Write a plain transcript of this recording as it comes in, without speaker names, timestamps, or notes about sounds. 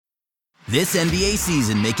This NBA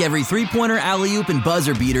season, make every three-pointer, alley-oop, and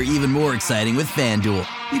buzzer beater even more exciting with FanDuel.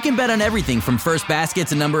 You can bet on everything from first basket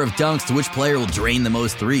to number of dunks to which player will drain the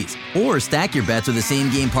most threes. Or stack your bets with a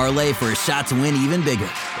same-game parlay for a shot to win even bigger.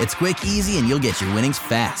 It's quick, easy, and you'll get your winnings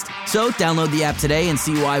fast. So download the app today and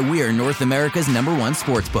see why we're North America's #1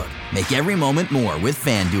 sportsbook. Make every moment more with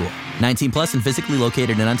FanDuel. 19 plus and physically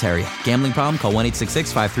located in Ontario. Gambling problem? Call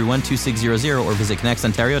 1-866-531-2600 or visit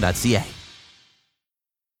connectsontario.ca.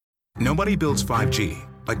 Nobody builds 5G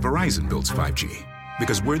like Verizon builds 5G,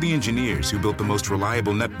 because we're the engineers who built the most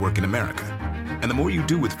reliable network in America. And the more you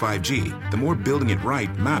do with 5G, the more building it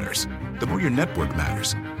right matters. The more your network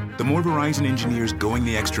matters. The more Verizon engineers going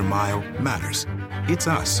the extra mile matters. It's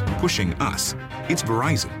us pushing us. It's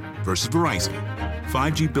Verizon versus Verizon.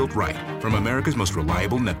 5G built right from America's most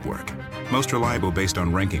reliable network. Most reliable based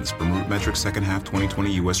on rankings from RootMetrics second half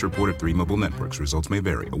 2020 U.S. report of 3 mobile networks. Results may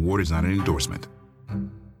vary. Award is not an endorsement.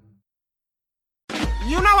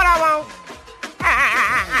 You know what I want?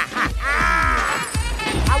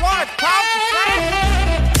 I want to talk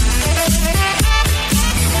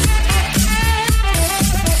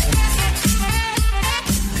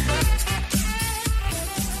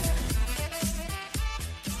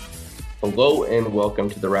Hello and welcome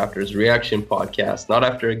to the Raptors Reaction Podcast. Not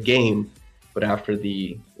after a game, but after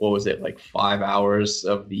the, 5 hours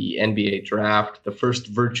of the NBA draft, the first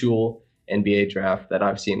virtual NBA draft that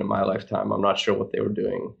I've seen in my lifetime. I'm not sure what they were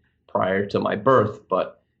doing prior to my birth,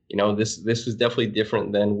 but this was definitely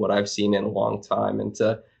different than what I've seen in a long time. And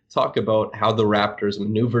to talk about how the Raptors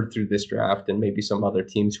maneuvered through this draft and maybe some other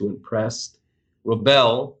teams who impressed.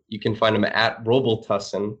 Robel, you can find him at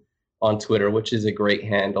Robeltussin on Twitter, which is a great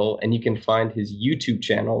handle. And you can find his YouTube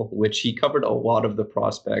channel, which he covered a lot of the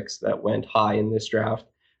prospects that went high in this draft,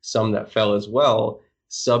 some that fell as well.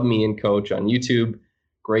 Sub Me and Coach on YouTube.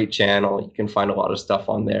 Great channel. You can find a lot of stuff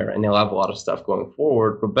on there, and he'll have a lot of stuff going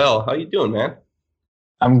forward. Robel, how you doing, man?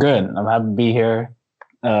 I'm good. I'm happy to be here.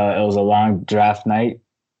 It was a long draft night.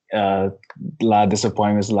 A lot of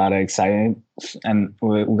disappointments, a lot of excitement, and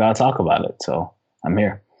we got to talk about it. So I'm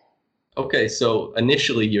here. Okay, so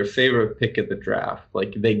initially your favorite pick of the draft,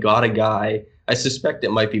 like they got a guy. I suspect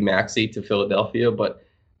it might be Maxey to Philadelphia, but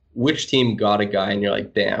which team got a guy and you're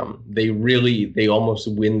like, damn, they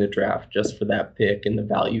almost win the draft just for that pick and the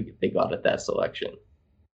value they got at that selection?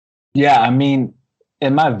 Yeah, I mean,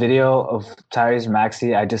 in my video of Tyrese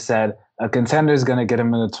Maxey, I just said a contender is going to get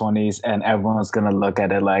him in the 20s and everyone's going to look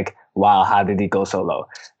at it like, wow, how did he go so low?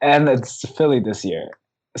 And it's Philly this year.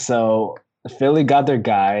 So Philly got their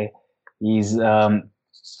guy. He's a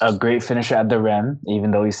great finisher at the rim,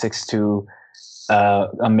 even though he's 6'2",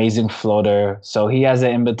 amazing floater. So he has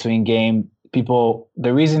an in-between game.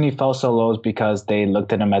 The reason he fell so low is because they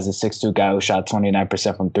looked at him as a 6'2" guy who shot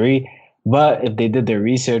 29% from three. But if they did their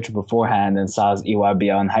research beforehand and saw his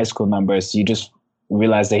EYBL and high school numbers, you just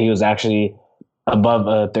realize that he was actually above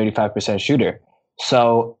a 35% shooter.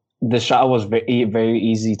 So the shot was very, very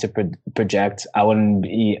easy to project. I wouldn't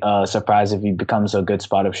be surprised if he becomes a good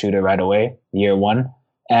spot-up shooter right away, year one.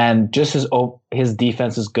 And just his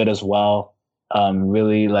defense is good as well.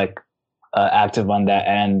 Really active on that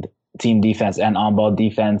end, team defense and on-ball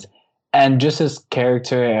defense. And just his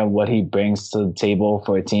character and what he brings to the table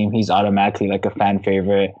for a team, he's automatically like a fan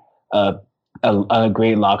favorite, a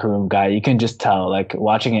great locker room guy. You can just tell, like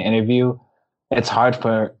watching an interview, it's hard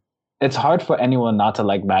for anyone not to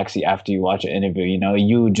like Maxey after you watch an interview.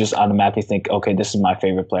 You just automatically think, okay, this is my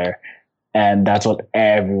favorite player. And that's what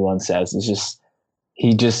everyone says.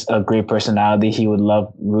 He's just a great personality. He would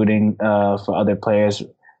love rooting for other players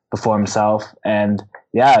before himself. And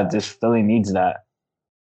yeah, just Philly needs that.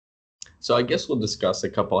 So I guess we'll discuss a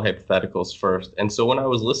couple of hypotheticals first. And so when I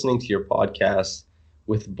was listening to your podcast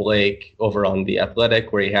with Blake over on The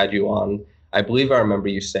Athletic, where he had you on, I believe I remember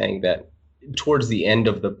you saying that towards the end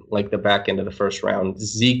of the back end of the first round,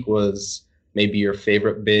 Zeke was maybe your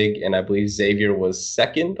favorite big, and I believe Xavier was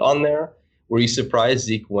second on there. Were you surprised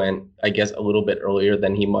Zeke went, I guess, a little bit earlier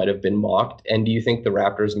than he might have been mocked? And do you think the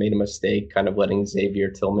Raptors made a mistake kind of letting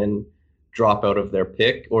Xavier Tillman drop out of their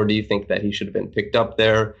pick? Or do you think that he should have been picked up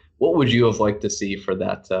there? What would you have liked to see for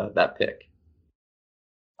that pick?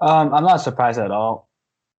 I'm not surprised at all.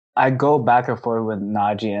 I go back and forth with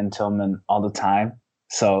Najee and Tillman all the time.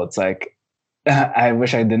 So it's like, I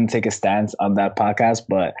wish I didn't take a stance on that podcast,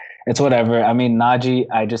 but it's whatever. I mean, Najee,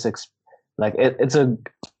 it's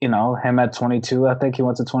him at 22, I think he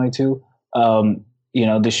went to 22.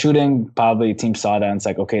 The shooting, probably team saw that and it's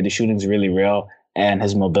like, okay, the shooting's really real and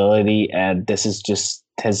his mobility, and this is just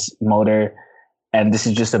his motor, and this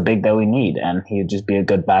is just a big that we need. And he'd just be a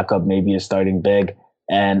good backup, maybe a starting big.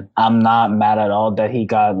 And I'm not mad at all that he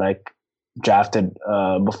got drafted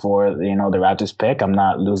before the Raptors pick. I'm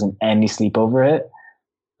not losing any sleep over it.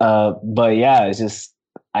 But yeah, it's just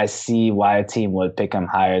I see why a team would pick him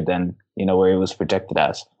higher than where he was projected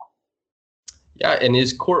as. Yeah, and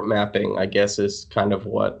his court mapping, I guess, is kind of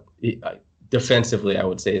what defensively I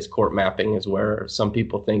would say his court mapping is where some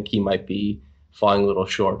people think he might be falling a little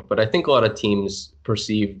short. But I think a lot of teams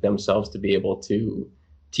perceive themselves to be able to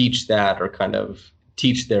teach that or kind of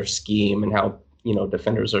teach their scheme and how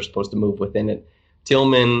defenders are supposed to move within it.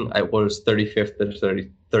 Tillman, I was 35th to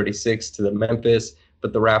 36th to the Memphis,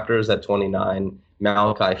 but the Raptors at 29,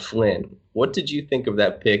 Malachi Flynn. What did you think of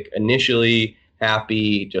that pick initially?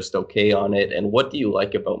 Happy, just okay on it? And what do you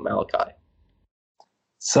like about Malachi?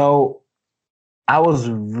 So I was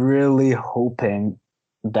really hoping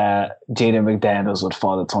that Jaden McDaniels would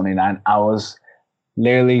fall to 29. I was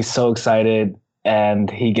literally so excited, and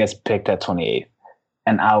he gets picked at 28.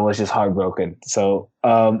 And I was just heartbroken. So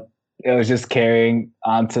it was just carrying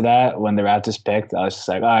on to that when the Raptors picked. I was just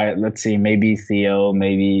like, all right, let's see, maybe Theo,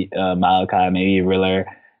 maybe Malachi, maybe Riller.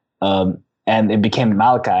 And it became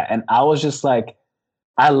Malachi. And I was just like,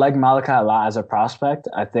 I like Malachi a lot as a prospect.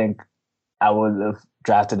 I think I would have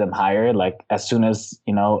drafted him higher. Like as soon as,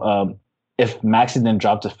 if Maxey didn't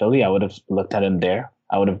drop to Philly, I would have looked at him there.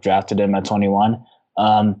 I would have drafted him at 21.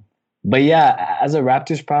 But yeah, as a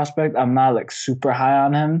Raptors prospect, I'm not like super high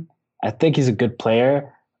on him. I think he's a good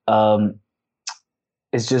player.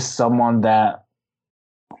 It's just someone that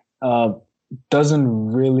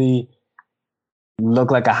doesn't really look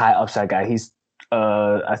like a high upside guy.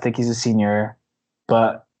 I think he's a senior,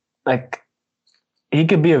 but like he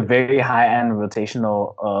could be a very high end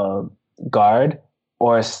rotational guard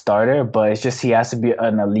or a starter, but it's just he has to be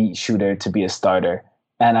an elite shooter to be a starter.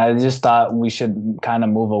 And I just thought we should kind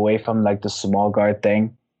of move away from like the small guard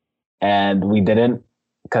thing. And we didn't,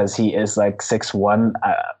 because he is like 6'1".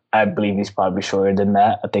 I believe he's probably shorter than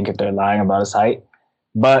that. I think if they're lying about his height.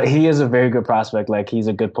 But he is a very good prospect. Like he's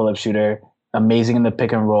a good pull-up shooter, amazing in the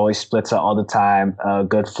pick and roll. He splits out all the time,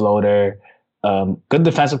 good floater, good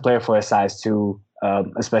defensive player for his size too,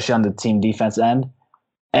 especially on the team defense end.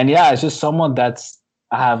 And yeah, it's just someone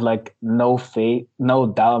I have like no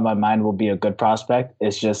doubt in my mind will be a good prospect.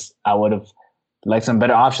 It's just I would have liked some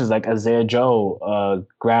better options like Isaiah Joe,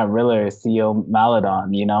 Grant Riller, Theo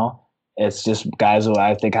Maledon, It's just guys who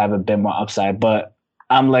I think have a bit more upside. But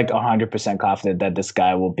I'm like 100% confident that this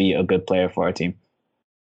guy will be a good player for our team.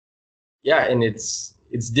 Yeah, and it's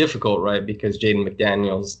difficult, right? Because Jaden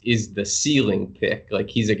McDaniels is the ceiling pick. Like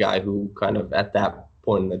he's a guy who kind of at that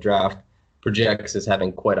point in the draft projects as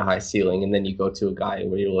having quite a high ceiling, and then you go to a guy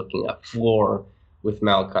where you're looking at floor with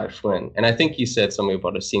Malachi Flynn. And I think you said something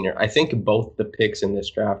about a senior. I think both the picks in this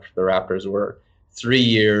draft for the Raptors were 3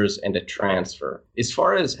 years and a transfer. As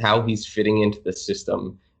far as how he's fitting into the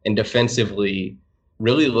system and defensively,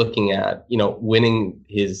 really looking at, winning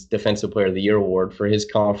his Defensive Player of the Year award for his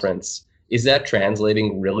conference, is that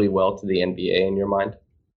translating really well to the NBA in your mind?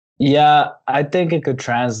 Yeah, I think it could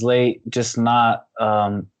translate, just not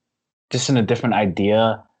just in a different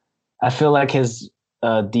idea. I feel like his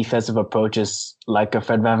defensive approach is like a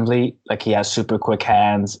Fred VanVleet. Like he has super quick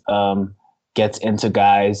hands, gets into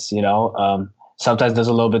guys, sometimes does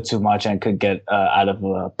a little bit too much and could get out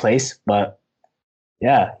of place. But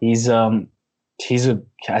yeah,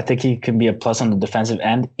 I think he can be a plus on the defensive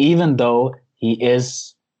end, even though he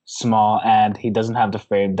is small and he doesn't have the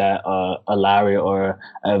frame that a Lowry or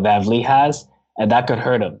a VanVleet has, and that could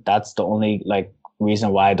hurt him. That's the only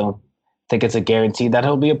reason why I don't think it's a guarantee that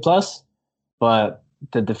he'll be a plus. But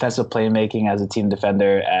the defensive playmaking as a team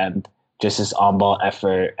defender and just his on-ball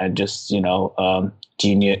effort and just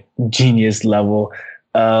genius level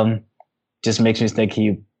just makes me think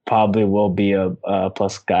he probably will be a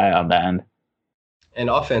plus guy on that end. And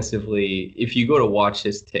offensively, if you go to watch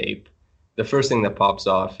his tape, the first thing that pops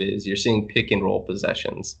off is you're seeing pick and roll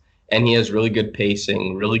possessions, and he has really good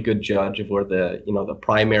pacing, really good judge of where the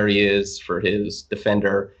primary is for his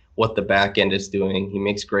defender, what the back end is doing. He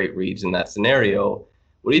makes great reads in that scenario.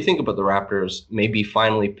 What do you think about the Raptors maybe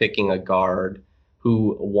finally picking a guard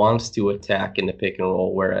who wants to attack in the pick and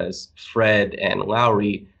roll, whereas Fred and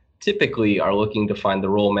Lowry typically are looking to find the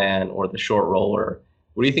roll man or the short roller?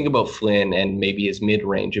 What do you think about Flynn and maybe his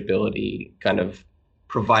mid-range ability kind of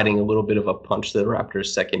providing a little bit of a punch to the Raptors'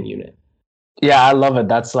 second unit? Yeah, I love it.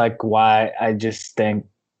 That's why I just think,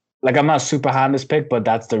 I'm not super high on this pick, but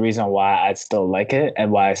that's the reason why I still like it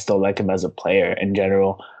and why I still like him as a player in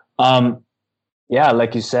general. Yeah,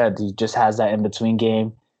 like you said, he just has that in-between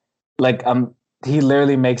game. He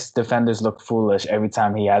literally makes defenders look foolish every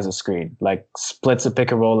time he has a screen. Splits a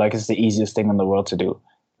pick and roll like it's the easiest thing in the world to do.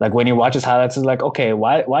 Like when you watch his highlights, it's like, okay,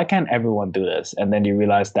 why can't everyone do this? And then you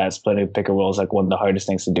realize that splitting pick and roll is like one of the hardest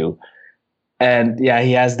things to do. And yeah,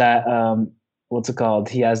 he has that what's it called?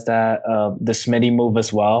 He has that the Smitty move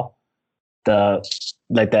as well. The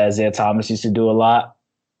Isaiah Thomas used to do a lot.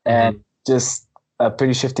 And just a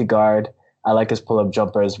pretty shifty guard. I like his pull-up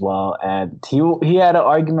jumper as well. And he had an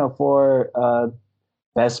argument for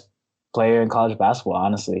best player in college basketball,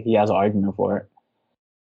 honestly. He has an argument for it.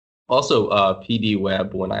 Also, PD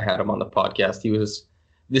Webb, when I had him on the podcast,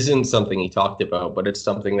 this isn't something he talked about, but it's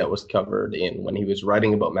something that was covered in when he was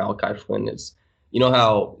writing about Malachi Flynn. Is, you know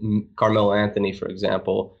how Carmelo Anthony, for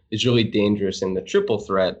example, is really dangerous in the triple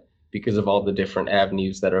threat because of all the different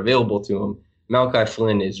avenues that are available to him. Malachi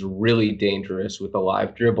Flynn is really dangerous with a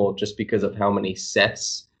live dribble just because of how many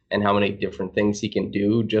sets and how many different things he can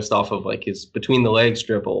do just off of like his between the legs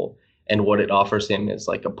dribble, and what it offers him is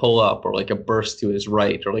like a pull up or like a burst to his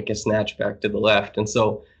right or like a snatch back to the left. And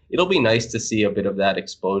so it'll be nice to see a bit of that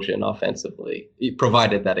explosion offensively,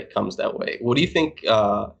 provided that it comes that way. What do you think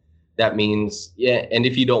that means? Yeah, and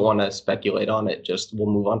if you don't want to speculate on it, just we'll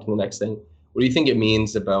move on to the next thing. What do you think it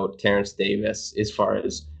means about Terrence Davis as far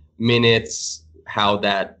as minutes, how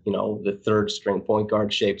that, the third string point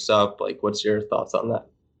guard shapes up? Like, what's your thoughts on that?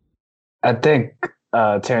 I think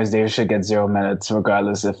Terrence Davis should get 0 minutes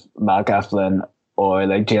regardless if Malachi Flynn or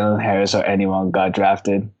like Jalen Harris or anyone got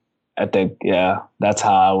drafted. I think, yeah, that's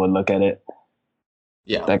how I would look at it.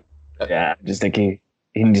 Yeah. I just think he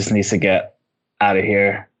just needs to get out of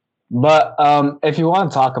here. But if you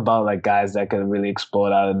want to talk about like guys that could really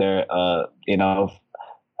explode out of their, out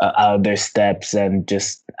of their steps and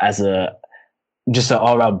just as an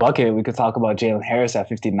all-around bucket, we could talk about Jalen Harris at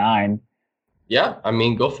 59. Yeah, I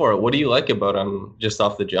mean, go for it. What do you like about him just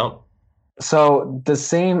off the jump? So the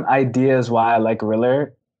same ideas why I like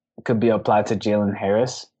Riller could be applied to Jalen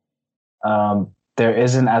Harris. There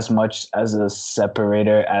isn't as much as a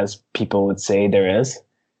separator as people would say there is.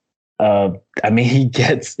 I mean, he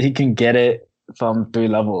can get it from 3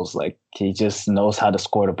 levels. Like he just knows how to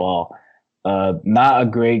score the ball. Not a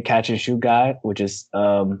great catch and shoot guy, which is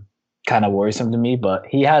kind of worrisome to me, but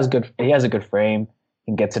he has a good frame.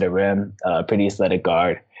 Can get to the rim, pretty athletic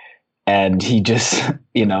guard, and he just,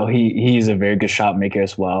 he's a very good shot maker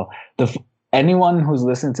as well. Anyone who's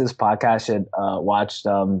listening to this podcast should watch,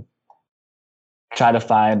 try to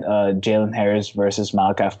find Jalen Harris versus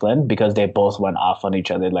Malachi Flynn because they both went off on each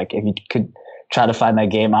other. Like if you could try to find that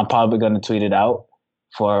game, I'm probably going to tweet it out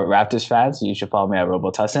for Raptors fans. You should follow me at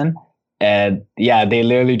RoboTussin. And yeah, they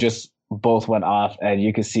literally just both went off, and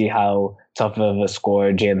you can see how tough of a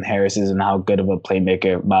scorer Jalen Harris is and how good of a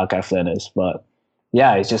playmaker Malachi Flynn is. But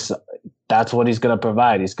yeah, it's just that's what he's going to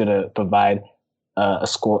provide. He's going to provide a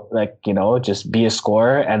score, just be a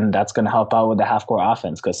scorer, and that's going to help out with the half-court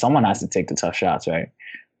offense because someone has to take the tough shots, right?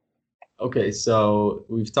 Okay, so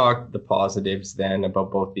we've talked the positives then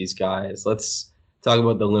about both these guys. Let's talk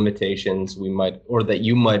about the limitations that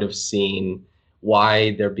you might have seen,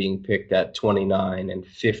 why they're being picked at 29 and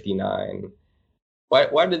 59. Why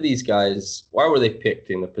were they picked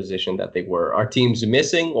in the position that they were? Are teams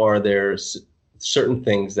missing, or are there certain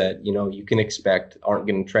things that, you can expect aren't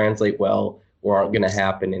going to translate well or aren't going to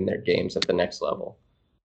happen in their games at the next level?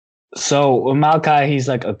 So with Malachi, he's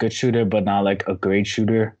like a good shooter, but not like a great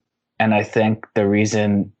shooter. And I think the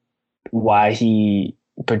reason why he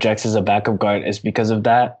projects as a backup guard is because of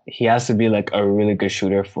that. He has to be like a really good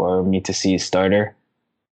shooter for me to see starter.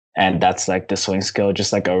 And that's like the swing skill,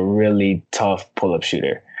 just like a really tough pull-up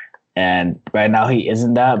shooter. And right now he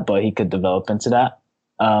isn't that, but he could develop into that.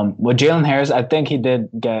 With Jalen Harris, I think he did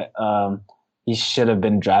get, he should have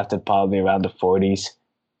been drafted probably around the 40s,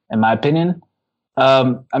 in my opinion. I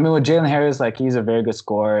mean, with Jalen Harris, like he's a very good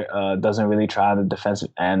scorer, doesn't really try on the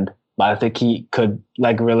defensive end. But I think he could,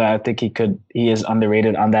 he is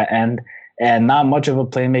underrated on that end. And not much of a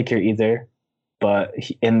playmaker either. But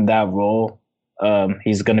in that role,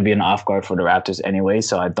 he's going to be an off guard for the Raptors anyway,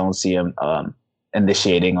 so I don't see him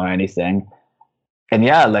initiating or anything. And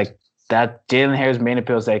yeah, like that Jalen Harris' main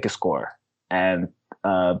appeal is that he can score. And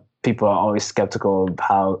people are always skeptical of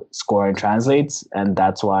how scoring translates, and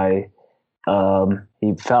that's why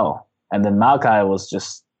he fell. And then Malachi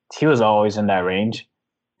he was always in that range.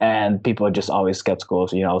 And people are just always skeptical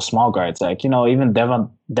of, small guards. Like, even Devin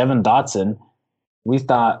Dotson, we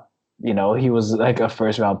thought, he was like a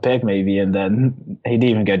first round pick maybe, and then he didn't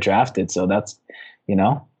even get drafted. So that's,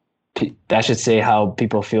 that should say how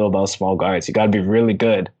people feel about small guards. You got to be really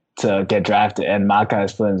good to get drafted, and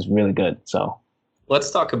Malachi Flynn is really good. So let's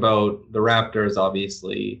talk about the Raptors,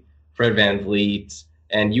 obviously, Fred VanVleet,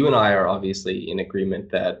 and you and I are obviously in agreement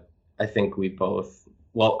that I think we both,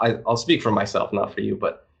 I'll speak for myself, not for you,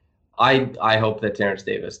 but I hope that Terrence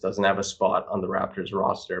Davis doesn't have a spot on the Raptors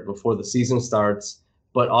roster before the season starts.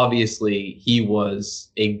 But obviously, he was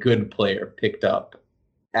a good player picked up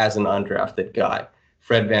as an undrafted guy.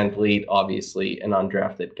 Fred VanVleet, obviously, an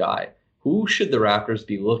undrafted guy. Who should the Raptors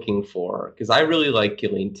be looking for? Because I really like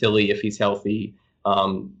Killian Tilly if he's healthy.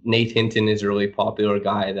 Nate Hinton is a really popular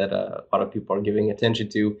guy that a lot of people are giving attention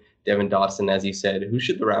to. Devin Dotson, as you said. Who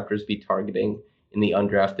should the Raptors be targeting in the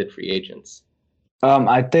undrafted free agents?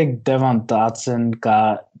 I think Devin Dotson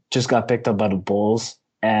just got picked up by the Bulls,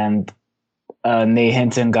 and Nate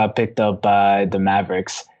Hinton got picked up by the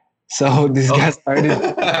Mavericks. So these guys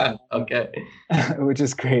started, okay, which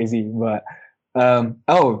is crazy. But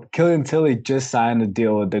Killian Tilly just signed a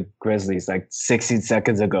deal with the Grizzlies like 60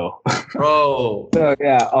 seconds ago. Bro. So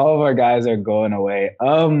yeah, all of our guys are going away.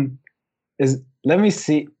 Let me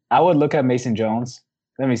see. I would look at Mason Jones.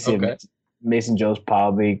 Let me see. Okay. If Mason Jones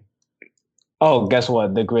probably. Oh, guess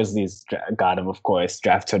what? The Grizzlies got him, of course.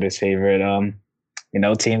 Draft Twitter's favorite,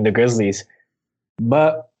 team, the Grizzlies.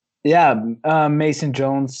 But yeah, Mason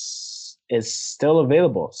Jones is still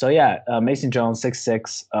available. So yeah, Mason Jones,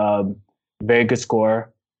 6'6", very good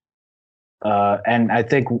scorer. And I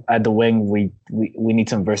think at the wing we need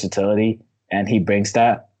some versatility, and he brings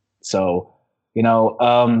that. So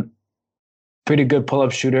pretty good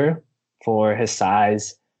pull-up shooter for his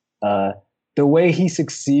size. The way he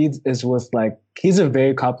succeeds is with he's a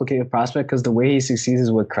very complicated prospect because the way he succeeds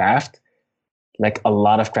is with craft, like a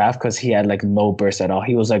lot of craft, because he had no burst at all.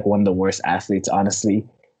 He was one of the worst athletes, honestly,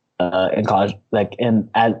 in college,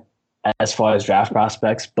 as far as draft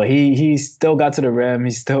prospects. But he still got to the rim.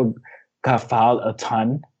 He still got fouled a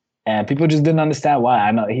ton, and people just didn't understand why.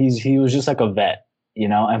 I know he was just like a vet,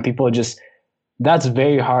 and people that's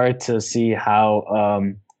very hard to see how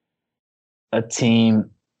a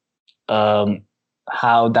team.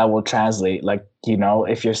 How that will translate.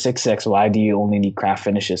 If you're 6'6", why do you only need craft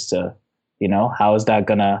finishes to, how is that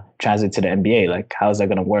gonna translate to the NBA? How is that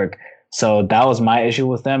gonna work? So that was my issue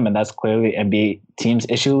with them, and that's clearly NBA team's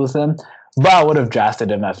issue with them. But I would have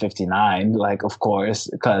drafted him at 59, of course,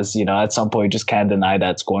 because at some point you just can't deny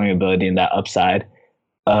that scoring ability and that upside.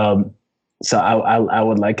 So I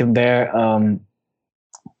would like him there.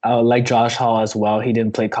 I would like Josh Hall as well. He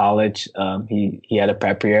didn't play college. He had a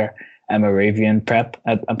prep year. I'm a Moravian prep,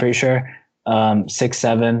 I'm pretty sure.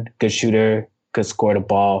 6'7", good shooter, could score the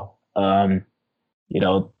ball. I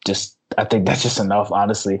think that's just enough,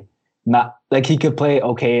 honestly. Not he could play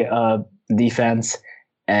okay defense,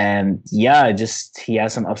 and yeah, he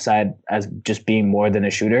has some upside as just being more than a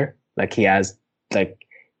shooter. He has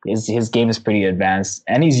his game is pretty advanced,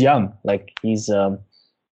 and he's young. He's I'm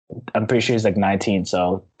pretty sure he's 19,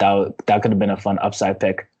 so that could have been a fun upside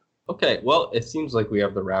pick. Okay, well, it seems like we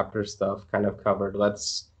have the Raptors stuff kind of covered.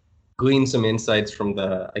 Let's glean some insights from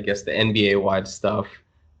the NBA-wide stuff.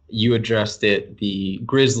 You addressed it, the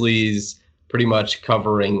Grizzlies pretty much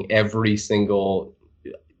covering every single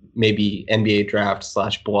maybe NBA draft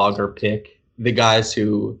 / blogger pick. The guys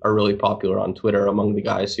who are really popular on Twitter, among the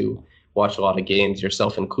guys who watch a lot of games,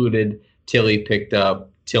 yourself included. Tilly picked up,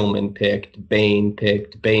 Tillman picked, Bane,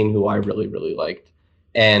 who I really, really liked.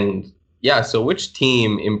 And yeah, so which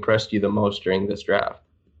team impressed you the most during this draft?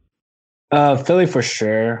 Philly for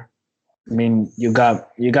sure. I mean, you got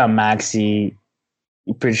Maxey.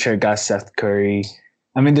 You're pretty sure you got Seth Curry.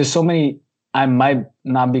 I mean, there's so many. I might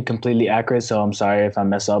not be completely accurate, so I'm sorry if I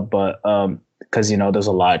mess up. But because there's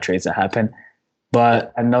a lot of trades that happen.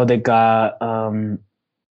 But I know they got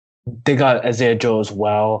Isaiah Joe as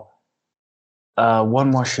well.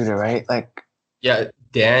 One more shooter, right? Yeah,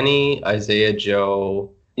 Danny, Isaiah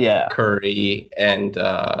Joe. Yeah, Curry and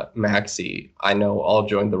Maxey, I know, all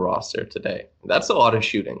joined the roster today. That's a lot of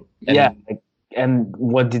shooting. And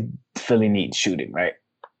what did Philly need? Shooting, right?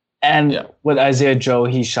 And with Isaiah Joe,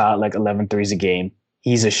 he shot 11 threes a game.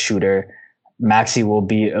 He's a shooter. Maxey will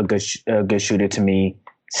be a good shooter to me.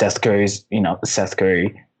 Seth Curry's, Seth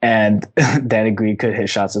Curry. And Danny Green could hit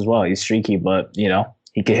shots as well. He's streaky, but,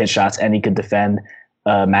 he could hit shots and he could defend.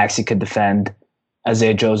 Maxey could defend.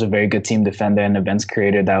 Isaiah Joe's a very good team defender and events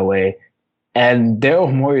creator that way. And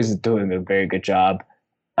Daryl Morey is doing a very good job.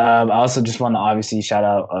 I also just want to obviously shout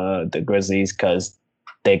out the Grizzlies because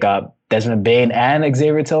they got Desmond Bane and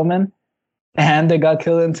Xavier Tillman. And they got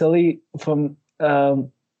Killian Tilly from the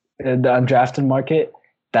undrafted market.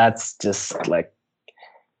 That's just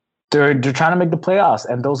they're trying to make the playoffs.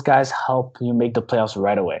 And those guys help you make the playoffs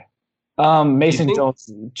right away. Mason Jones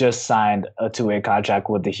just signed a 2-way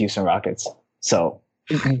contract with the Houston Rockets. So,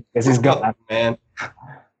 because he's gone. Man.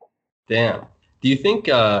 Damn. Do you think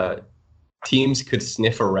teams could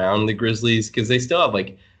sniff around the Grizzlies? Because they still have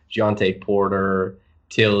Giantae Porter,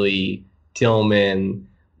 Tilly, Tillman.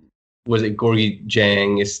 Was it Gorgie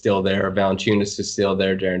Jang is still there? Valanciunas is still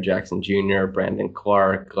there. Jaren Jackson Jr., Brandon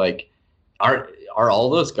Clark. Like, are all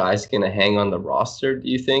those guys going to hang on the roster, do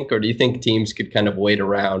you think? Or do you think teams could kind of wait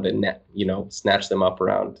around and, snatch them up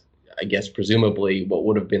around, I guess, presumably what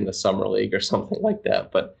would have been the Summer League or something like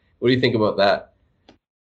that? But what do you think about that?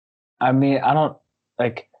 I mean, I don't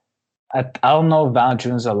know if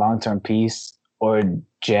Valanciunas is a long-term piece or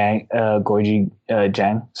Gorgie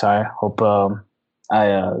Jang. Sorry, hope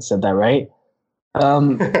I said that right.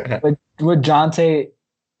 But with Jonte,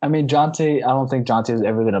 I don't think Jonte is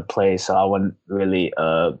ever going to play, so I wouldn't really,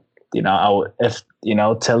 if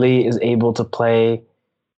Tilly is able to play,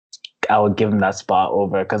 I would give him that spot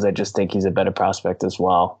over because I just think he's a better prospect as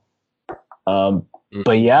well.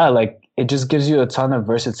 But yeah, like it just gives you a ton of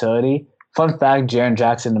versatility. Fun fact: Jaren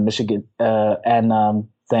Jackson, the Michigan,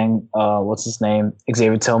 what's his name?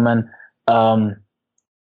 Xavier Tillman.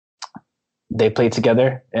 They played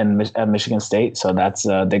together at Michigan State, so that's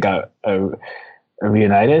they got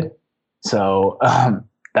reunited. So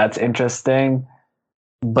that's interesting.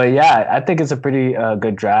 But yeah, I think it's a pretty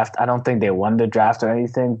good draft. I don't think they won the draft or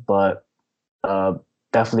anything, but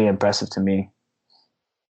definitely impressive to me.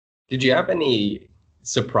 Did you have any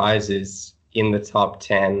surprises in the top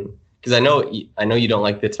 10? Because I know you don't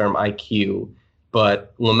like the term IQ,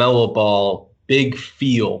 but LaMelo Ball, big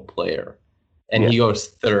feel player, and he goes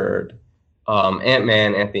third.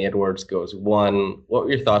 Ant-Man, Anthony Edwards goes 1. What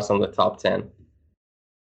were your thoughts on the top 10?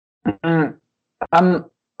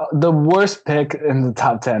 The worst pick in the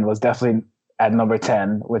top 10 was definitely at number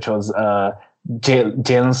 10, which was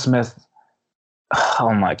Jalen Smith.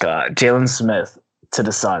 Oh my God, Jalen Smith to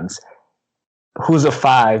the Suns, who's a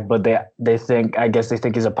 5, but they think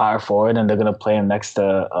he's a power forward, and they're gonna play him next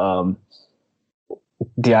to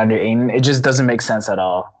DeAndre Ayton. It just doesn't make sense at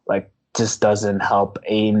all. Like, just doesn't help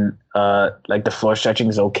Ayton. Like the floor stretching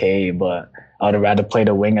is okay, but I would rather play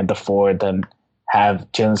the wing at the 4 than have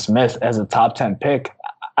Jalen Smith as a top 10 pick.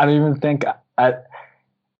 I don't even think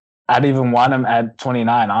I'd even want him at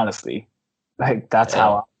 29, honestly. Like, that's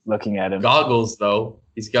how I'm looking at him. Goggles, though.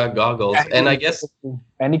 He's got goggles. And I guess...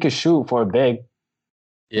 And he could shoot for a big.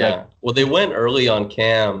 Yeah. Well, they went early on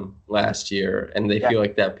Cam last year, and they feel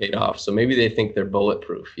like that paid off. So maybe they think they're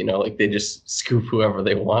bulletproof, like they just scoop whoever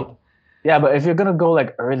they want. Yeah, but if you're going to go,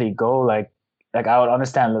 like, early, go, like I would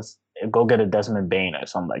understand, let's go get a Desmond Bane or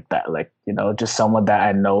something like that. Like, just someone that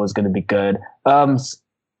I know is going to be good.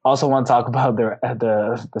 Also want to talk about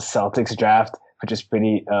the Celtics draft, which is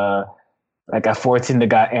pretty like at 14 they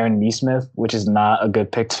got Aaron Nesmith, which is not a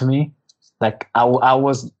good pick to me. Like I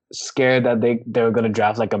was scared that they were gonna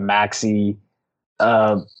draft like a Maxey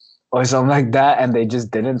or something like that, and they just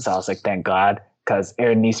didn't. So I was like, thank God, because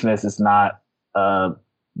Aaron Nesmith is not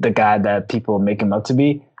the guy that people make him up to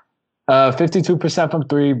be. 52% from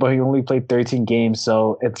 3, but he only played 13 games,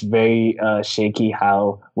 so it's very shaky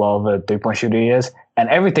how well of a 3-point shooter he is. And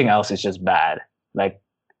everything else is just bad. Like,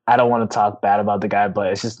 I don't want to talk bad about the guy, but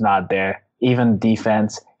it's just not there. Even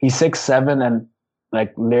defense. He's 6'7" and,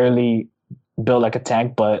 like, literally built like a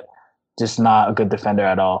tank, but just not a good defender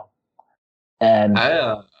at all. And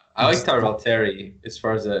I like Tyrell Terry as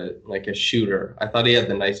far as a shooter. I thought he had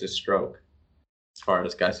the nicest stroke as far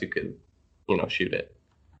as guys who could, shoot it.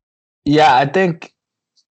 Yeah, I think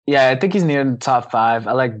he's near the top 5.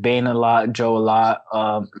 I like Bane a lot, Joe a lot,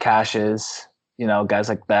 Cassius, guys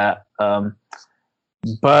like that.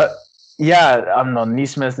 But yeah, I don't know.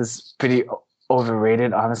 Nesmith is pretty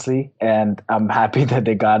overrated, honestly, and I'm happy that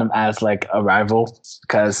they got him as like a rival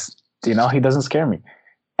because he doesn't scare me.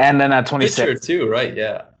 And then at 26, Pritchard too, right?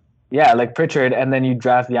 Yeah, like Pritchard, and then you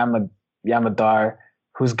draft Yamadar,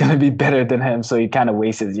 who's gonna be better than him, so he kind of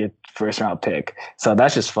wastes your first round pick. So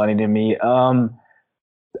that's just funny to me.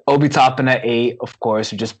 Obi Toppin at 8, of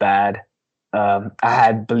course, just bad. I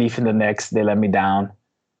had belief in the Knicks. They let me down.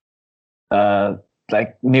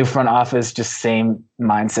 Like new front office, just same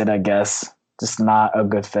mindset, I guess. Just not a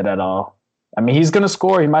good fit at all. I mean, he's gonna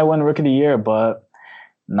score. He might win Rookie of the Year, but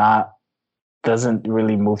doesn't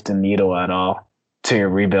really move the needle at all to your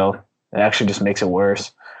rebuild. It actually just makes it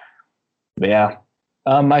worse. But yeah.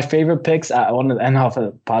 My favorite picks, I want to end off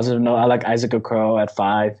a positive note. I like Isaac Okoro at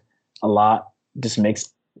 5 a lot. Just makes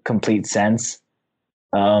complete sense.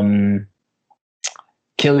 Killian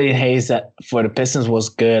Hayes for the Pistons was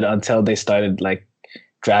good until they started like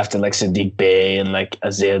drafting like Sadiq Bey and like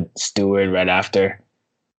Isaiah Stewart right after.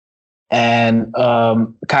 And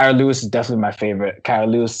Kyra Lewis is definitely my favorite.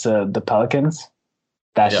 Kyra Lewis to the Pelicans.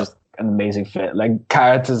 That's just an amazing fit. Like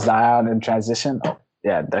Kyra to Zion in transition. Oh,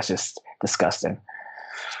 yeah, that's just disgusting.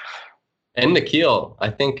 And Nikhil. I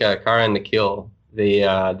think Kyra and Nikhil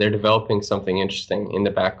they're developing something interesting in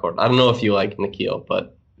the backcourt. I don't know if you like Nikhil,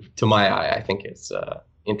 but to my eye, I think it's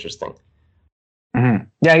interesting. Mm-hmm.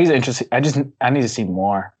 Yeah, he's interesting. I need to see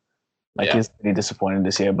more. Like Yeah. he's pretty disappointed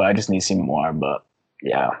this year, but I just need to see more. But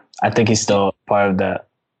yeah, I think he's still part of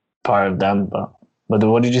them. But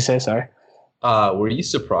what did you say? Sorry. Were you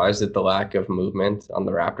surprised at the lack of movement on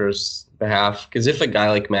the Raptors' behalf? Because if a guy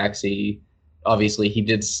like Maxey, obviously he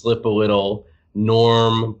did slip a little.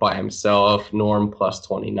 Norm by himself, Norm plus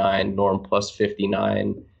 29, Norm plus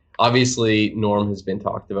 59. Obviously, Norm has been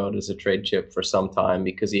talked about as a trade chip for some time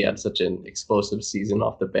because he had such an explosive season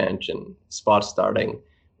off the bench and spot starting.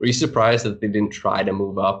 Were you surprised that they didn't try to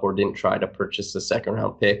move up or didn't try to purchase a second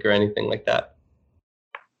round pick or anything like that?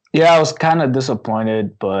 Yeah, I was kind of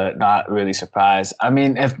disappointed, but not really surprised. I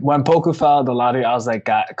mean, when Poku fell out of the lottery, I was like,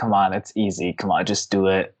 God, come on, it's easy. Come on, just do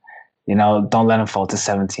it. Don't let him fall to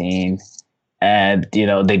 17. And,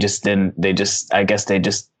 they just didn't, I guess they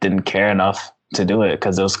just didn't care enough to do it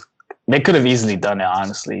because they could have easily done it,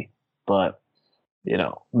 honestly. But,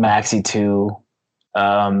 Maxey too.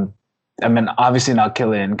 I mean, obviously not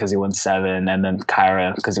Killian because he won 7, and then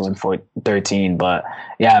Kyra because he won 13. But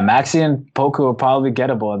yeah, Maxey and Poku were probably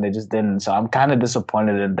gettable, and they just didn't. So I'm kind of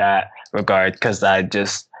disappointed in that regard because I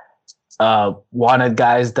just wanted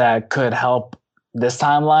guys that could help this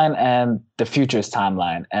timeline and the future's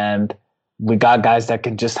timeline. And we got guys that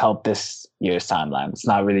can just help this year's timeline. It's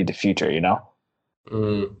not really the future,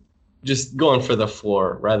 Just going for the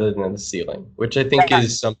floor rather than the ceiling, which I think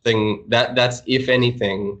is something that's, if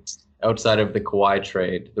anything, outside of the Kawhi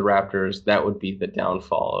trade, the Raptors, that would be the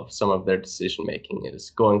downfall of some of their decision making, is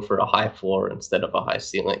going for a high floor instead of a high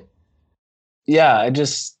ceiling. Yeah,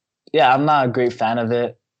 I'm not a great fan of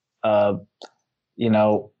it.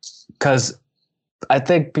 Because I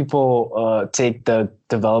think people take the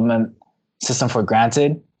development system for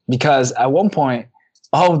granted, because at one point,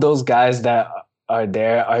 all of those guys that are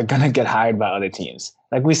there are going to get hired by other teams.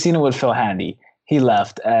 Like we've seen it with Phil Handy. He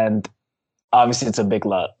left, and obviously it's a big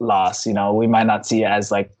loss. We might not see it as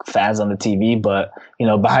like fans on the TV, but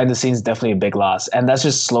behind the scenes, definitely a big loss. And that's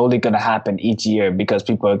just slowly going to happen each year because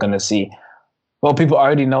people are going to see, well, people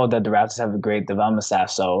already know that the Raptors have a great development staff.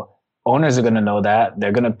 So owners are going to know that.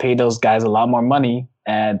 They're going to pay those guys a lot more money,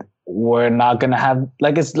 and we're not going to have,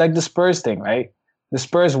 like, it's like the Spurs thing, right? The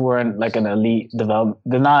Spurs weren't like an elite development.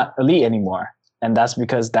 They're not elite anymore. And that's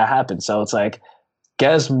because that happened. So it's like,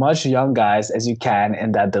 get as much young guys as you can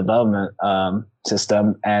in that development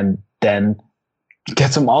system, and then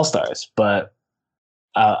get some all-stars. But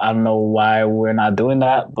I don't know why we're not doing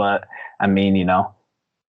that. But I mean,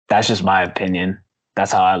 that's just my opinion.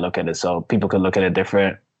 That's how I look at it. So people could look at it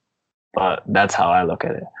different, but that's how I look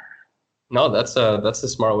at it. No, that's a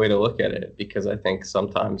smart way to look at it, because I think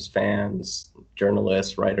sometimes fans,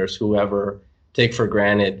 journalists, writers, whoever, take for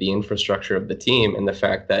granted the infrastructure of the team and the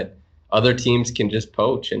fact that other teams can just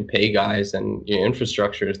poach and pay guys, and your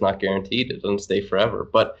infrastructure is not guaranteed. It doesn't stay forever.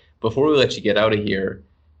 But before we let you get out of here,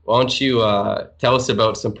 why don't you tell us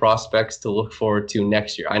about some prospects to look forward to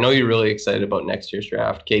next year? I know you're really excited about next year's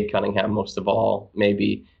draft. Cade Cunningham, most of all,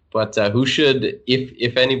 maybe. But who should,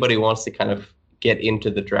 if anybody wants to kind of get into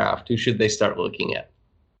the draft, who should they start looking at?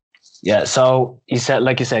 Yeah, so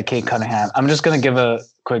like you said, Cade Cunningham. I'm just going to give a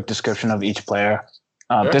quick description of each player.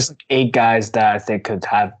 Sure. There's 8 guys that I think could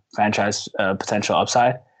have franchise potential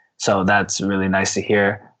upside. So that's really nice to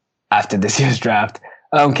hear after this year's draft.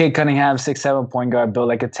 Cade Cunningham, 6'7" point guard, built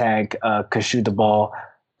like a tank, could shoot the ball,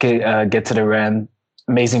 get to the rim,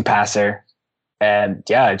 amazing passer. And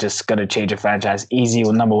yeah, just going to change a franchise easy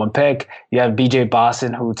with number 1 pick. You have BJ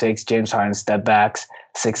Boston, who takes James Harden step backs,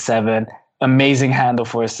 6'7", amazing handle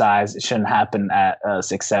for his size. It shouldn't happen at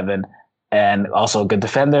 6'7", and also a good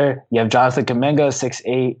defender. You have Jonathan Kuminga,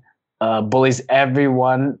 6'8", bullies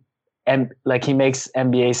everyone, and like he makes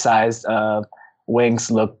NBA sized wings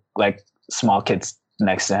look like small kids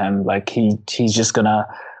next to him. Like he's just gonna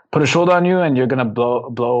put a shoulder on you and you're gonna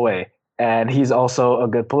blow away. And he's also a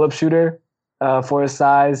good pull-up shooter for his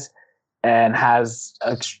size, and has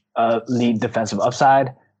a lead defensive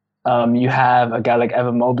upside. You have a guy like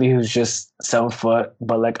Evan Mobley, who's just 7 foot,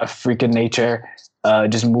 but like a freak of nature.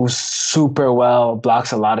 Just moves super well,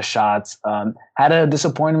 blocks a lot of shots. Had a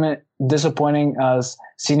disappointing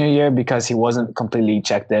senior year because he wasn't completely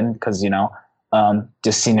checked in because,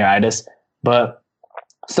 just senioritis. But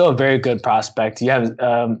still a very good prospect. You have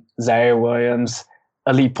Zaire Williams,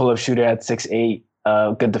 elite pull-up shooter at 6'8",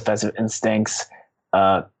 good defensive instincts,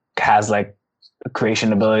 has like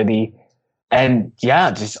creation ability. And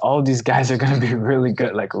yeah, just all these guys are going to be really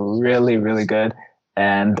good, like really, really good.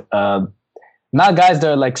 And not guys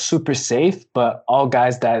that are like super safe, but all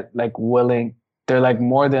guys that like willing they're like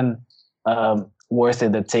more than worth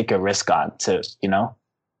it to take a risk on to, you know,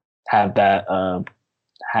 have that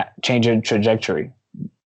change your trajectory.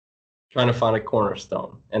 Trying to find a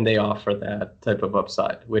cornerstone, and they offer that type of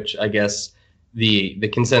upside, which I guess the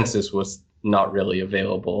consensus was not really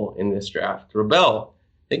available in this draft. Rebel,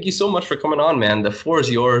 thank you so much for coming on, man. The floor is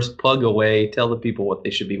yours. Plug away. Tell the people what they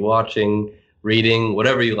should be watching, reading,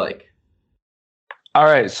 whatever you like. All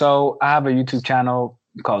right, so I have a YouTube channel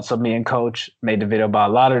called Sub Me and Coach. Made a video about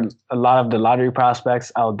a lot of the lottery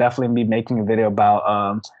prospects. I'll definitely be making a video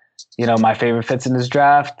about you know, my favorite fits in this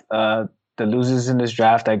draft, the losers in this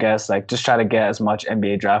draft, I guess. Like, just try to get as much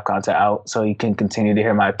NBA draft content out so you can continue to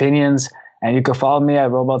hear my opinions. And you can follow me at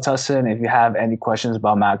Robel Tussin if you have any questions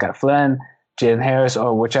about Malachi Flynn, Jalen Harris,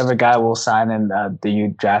 or whichever guy will sign in the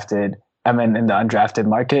in the undrafted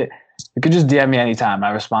market. You can just DM me anytime.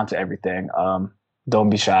 I respond to everything. Don't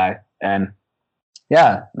be shy. And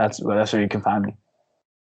yeah, that's where you can find me.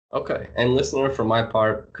 Okay. And listener, for my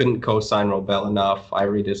part, couldn't co-sign Robel enough. I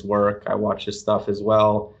read his work. I watch his stuff as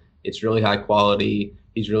well. It's really high quality.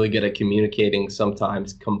 He's really good at communicating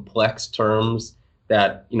sometimes complex terms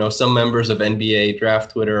that, you know, some members of NBA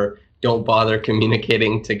draft Twitter don't bother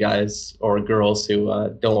communicating to guys or girls who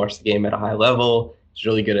don't watch the game at a high level. He's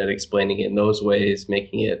really good at explaining it in those ways,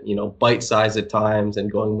 making it, you know, bite-sized at times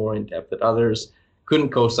and going more in depth at others. Couldn't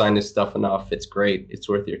co-sign his stuff enough. It's great. It's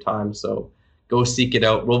worth your time. So go seek it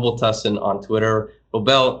out. Robel Tussin on Twitter.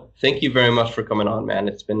 Robel, thank you very much for coming on, man.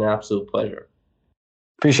 It's been an absolute pleasure.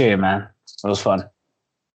 Appreciate it, man. It was fun.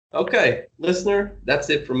 Okay, listener, that's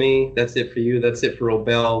it for me. That's it for you. That's it for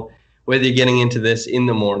Robel. Whether you're getting into this in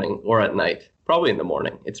the morning or at night, probably in the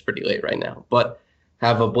morning. It's pretty late right now. But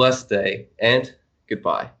have a blessed day and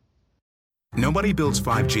goodbye. Nobody builds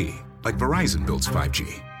 5G like Verizon builds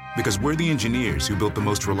 5G. Because we're the engineers who built the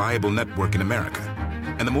most reliable network in America.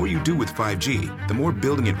 And the more you do with 5G, the more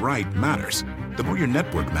building it right matters. The more your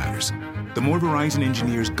network matters. The more Verizon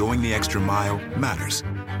engineers going the extra mile matters.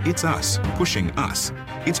 It's us pushing us.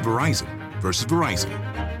 It's Verizon versus Verizon.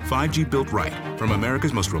 5G built right from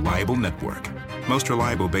America's most reliable network. Most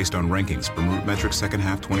reliable based on rankings from RootMetrics second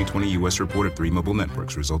half 2020 U.S. report of 3 mobile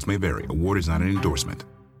networks. Results may vary. Award is not an endorsement.